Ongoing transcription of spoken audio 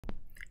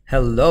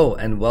Hello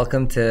and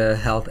welcome to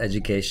Health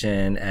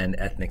Education and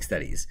Ethnic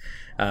Studies.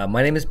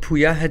 My name is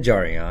Puya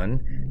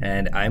Hajarian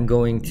and I'm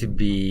going to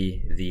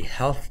be the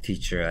health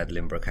teacher at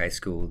Limbrook High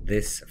School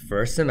this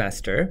first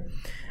semester.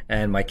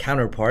 And my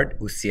counterpart,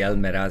 Uciel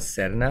Meraz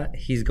Serna,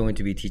 he's going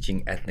to be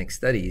teaching Ethnic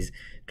Studies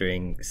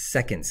during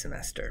second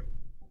semester.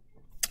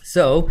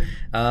 So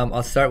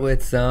I'll start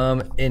with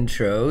some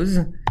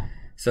intros.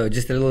 So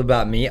just a little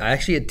about me. I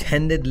actually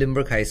attended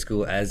Limbrook High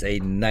School as a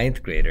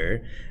ninth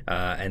grader,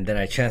 and then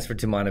I transferred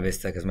to Monte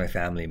Vista because my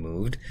family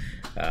moved.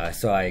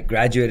 So I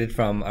graduated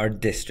from our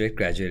district,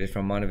 graduated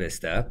from Monte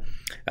Vista.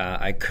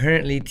 I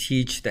currently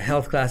teach the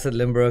health class at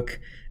Limbrook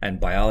and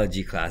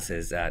biology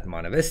classes at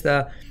Monte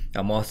Vista.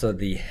 I'm also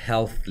the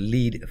health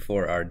lead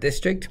for our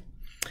district.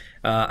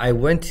 I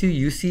went to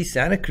UC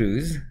Santa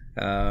Cruz,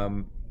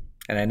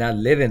 and I now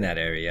live in that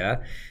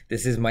area.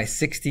 This is my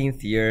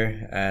 16th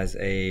year as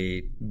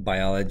a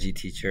biology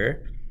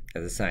teacher,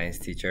 as a science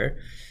teacher.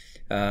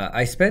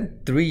 I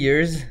spent 3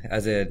 years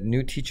as a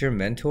new teacher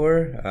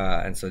mentor,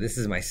 and so this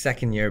is my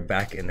second year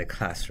back in the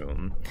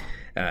classroom.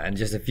 And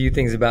just a few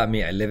things about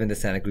me. I live in the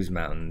Santa Cruz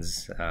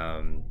Mountains,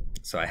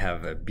 so I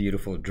have a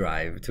beautiful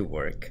drive to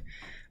work.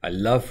 I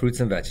love fruits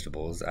and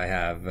vegetables. I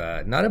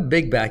have not a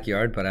big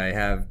backyard, but I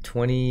have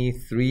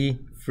 23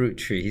 fruit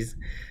trees.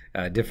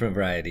 Different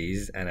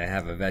varieties, and I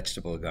have a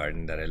vegetable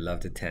garden that I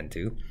love to tend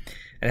to.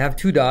 And I have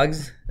two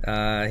dogs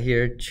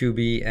here,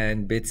 Chubby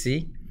and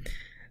Bitsy.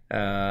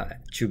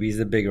 Chubby is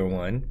the bigger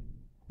one,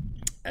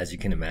 as you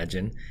can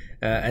imagine.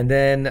 And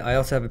then I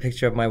also have a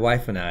picture of my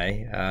wife and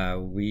I.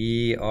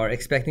 We are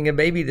expecting a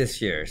baby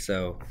this year,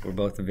 so we're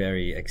both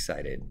very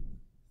excited.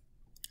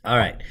 All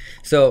right,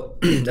 so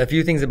a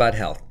few things about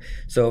health.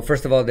 So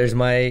first of all, there's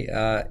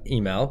my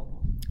email.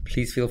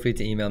 Please feel free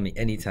to email me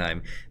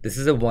anytime. This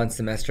is a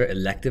one-semester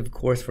elective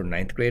course for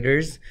ninth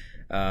graders,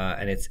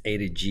 and it's A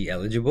to G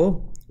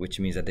eligible, which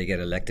means that they get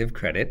elective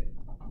credit.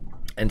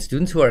 And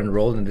students who are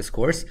enrolled in this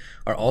course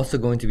are also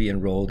going to be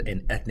enrolled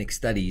in Ethnic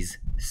Studies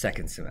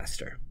second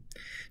semester.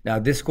 Now,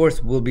 this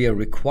course will be a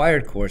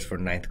required course for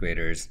ninth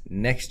graders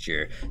next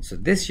year. So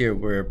this year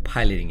we're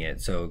piloting it.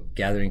 So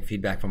gathering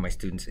feedback from my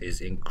students is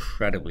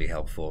incredibly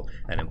helpful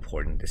and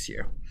important this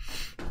year.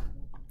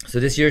 So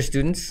this year,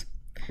 students,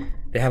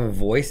 they have a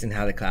voice in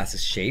how the class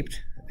is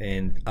shaped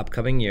in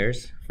upcoming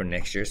years, for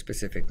next year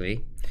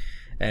specifically.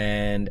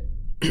 And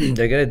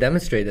they're going to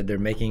demonstrate that they're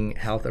making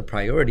health a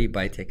priority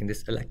by taking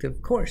this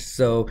elective course.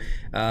 So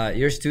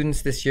your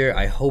students this year,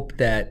 I hope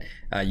that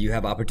you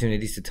have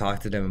opportunities to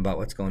talk to them about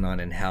what's going on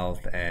in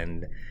health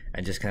and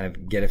just kind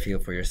of get a feel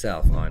for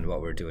yourself on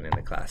what we're doing in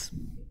the class.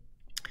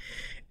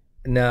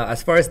 Now,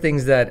 as far as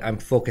things that I'm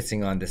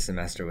focusing on this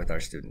semester with our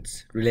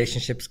students,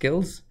 relationship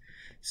skills.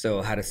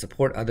 So how to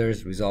support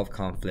others, resolve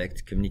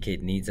conflict,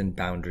 communicate needs and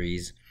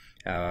boundaries.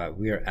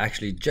 We are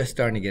actually just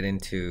starting to get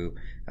into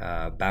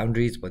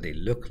boundaries, what they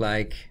look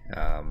like,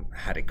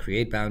 how to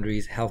create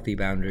boundaries, healthy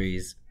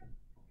boundaries.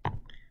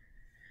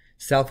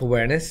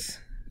 Self-awareness.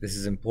 This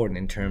is important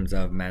in terms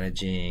of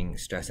managing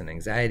stress and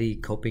anxiety,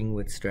 coping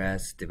with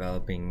stress,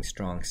 developing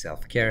strong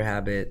self-care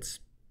habits.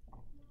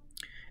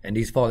 And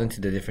these fall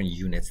into the different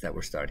units that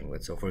we're starting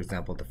with. So for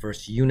example, the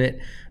first unit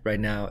right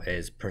now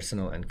is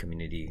personal and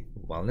community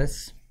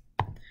wellness.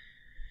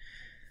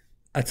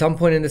 At some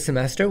point in the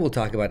semester, we'll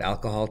talk about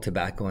alcohol,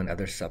 tobacco, and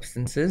other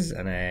substances.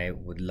 And I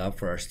would love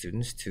for our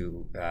students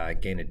to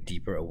gain a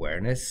deeper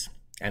awareness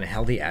and a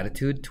healthy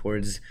attitude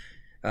towards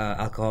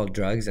alcohol,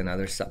 drugs, and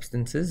other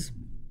substances.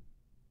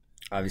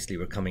 Obviously,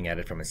 we're coming at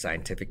it from a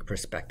scientific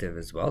perspective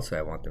as well, so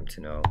I want them to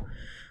know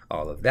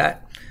all of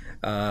that.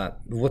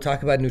 We'll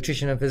talk about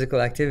nutrition and physical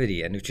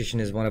activity, and nutrition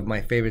is one of my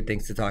favorite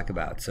things to talk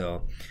about.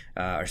 So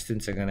our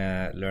students are going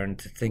to learn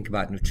to think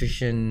about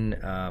nutrition,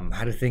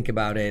 how to think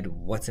about it,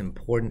 what's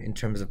important in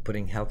terms of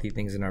putting healthy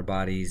things in our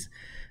bodies,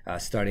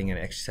 starting an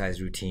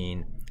exercise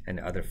routine, and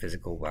other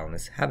physical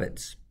wellness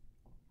habits.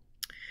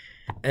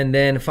 And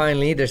then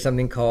finally, there's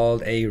something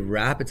called a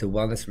RAP. It's a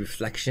wellness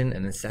reflection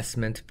and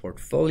assessment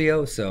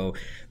portfolio. So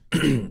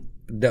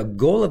the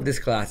goal of this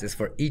class is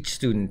for each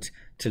student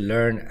to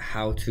learn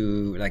how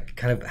to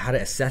how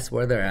to assess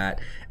where they're at,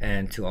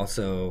 and to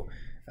also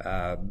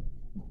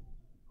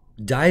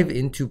dive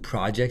into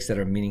projects that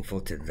are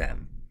meaningful to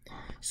them.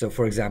 So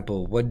for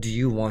example, what do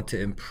you want to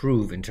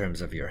improve in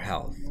terms of your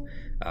health?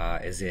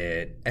 Is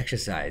it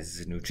exercise?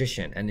 Is it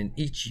nutrition? And in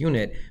each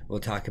unit, we'll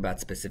talk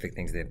about specific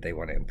things that they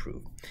want to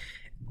improve.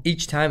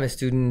 Each time a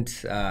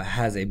student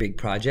has a big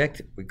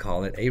project, we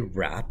call it a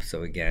RAP.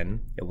 So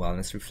again, a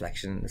wellness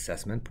reflection and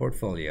assessment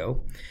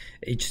portfolio.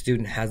 Each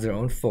student has their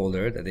own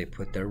folder that they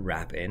put their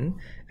RAP in,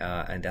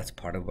 and that's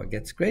part of what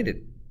gets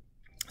graded.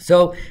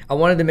 So I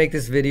wanted to make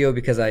this video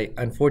because I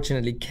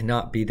unfortunately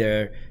cannot be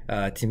there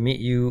to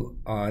meet you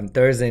on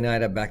Thursday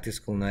night at back to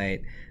school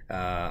night.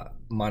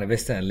 Monte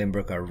Vista and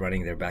Limbrook are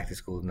running their back to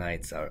school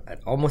nights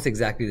at almost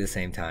exactly the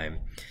same time.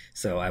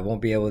 So I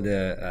won't be able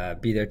to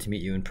be there to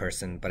meet you in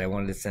person, but I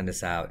wanted to send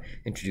this out,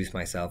 introduce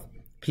myself,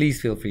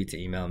 please feel free to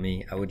email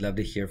me. I would love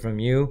to hear from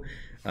you.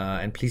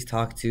 And please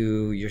talk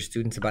to your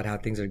students about how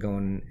things are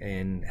going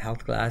in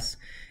health class.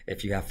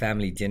 If you have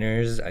family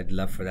dinners, I'd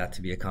love for that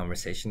to be a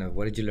conversation of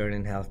what did you learn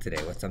in health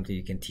today? What's something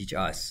you can teach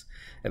us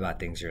about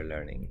things you're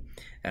learning?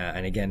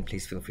 And again,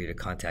 please feel free to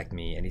contact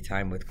me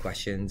anytime with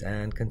questions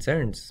and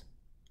concerns.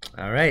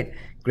 All right,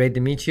 great to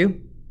meet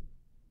you,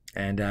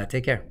 and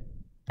take care.